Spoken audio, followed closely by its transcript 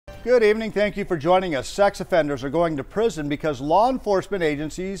Good evening. Thank you for joining us. Sex offenders are going to prison because law enforcement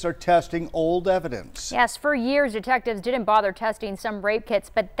agencies are testing old evidence. Yes, for years detectives didn't bother testing some rape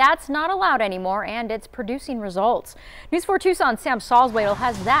kits, but that's not allowed anymore, and it's producing results. News 4 Tucson's Sam Salzwedel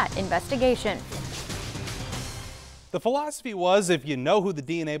has that investigation. The philosophy was if you know who the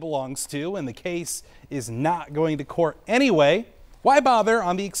DNA belongs to and the case is not going to court anyway, why bother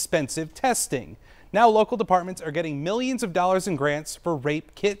on the expensive testing? Now local departments are getting millions of dollars in grants for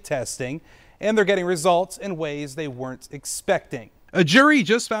rape kit testing, and they're getting results in ways they weren't expecting. A jury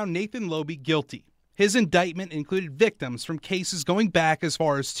just found Nathan Lobe guilty. His indictment included victims from cases going back as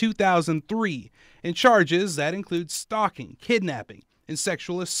far as 2003 and charges that include stalking, kidnapping, and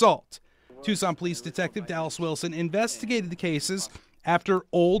sexual assault. Tucson Police Detective Dallas Wilson investigated the cases after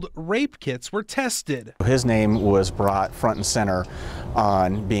old rape kits were tested. His name was brought front and center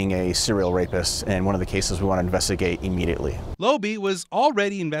on being a serial rapist, and one of the cases we want to investigate immediately. Lobe was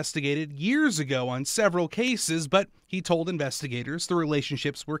already investigated years ago on several cases, but he told investigators the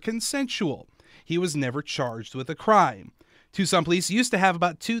relationships were consensual. He was never charged with a crime. Tucson police used to have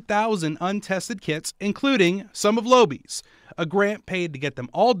about 2,000 untested kits, including some of Lobe's. A grant paid to get them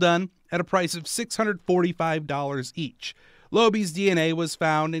all done at a price of $645 each. Lobe's DNA was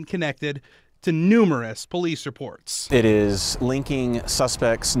found and connected to numerous police reports. It is linking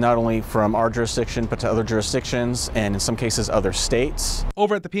suspects not only from our jurisdiction but to other jurisdictions and in some cases other states.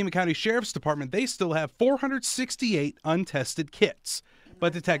 Over at the Pima County Sheriff's Department, they still have 468 untested kits.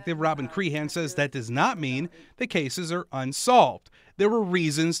 But Detective Robin Crehan says that does not mean the cases are unsolved. There were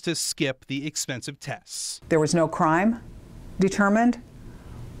reasons to skip the expensive tests. There was no crime determined,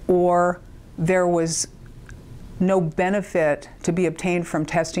 or there was no benefit to be obtained from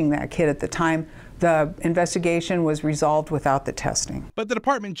testing that kit at the time. The investigation was resolved without the testing. But the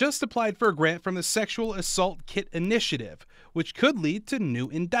department just applied for a grant from the Sexual Assault Kit Initiative, which could lead to new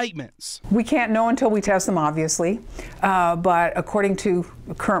indictments. We can't know until we test them, obviously, but according to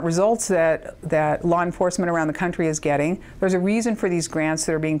current results that law enforcement around the country is getting, there's a reason for these grants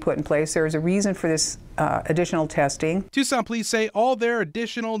that are being put in place. There is a reason for this additional testing. Tucson police say all their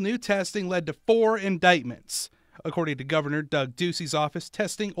additional new testing led to 4 indictments. According to Governor Doug Ducey's office,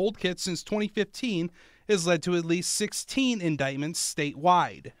 testing old kits since 2015 has led to at least 16 indictments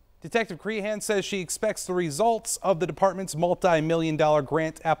statewide. Detective Crehan says she expects the results of the department's multi-million-dollar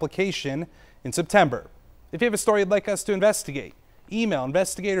grant application in September. If you have a story you'd like us to investigate, email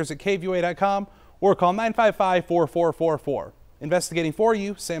investigators@kvoa.com or call 955-4444. Investigating for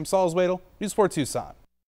you, Sam Salzwedel, News 4 Tucson.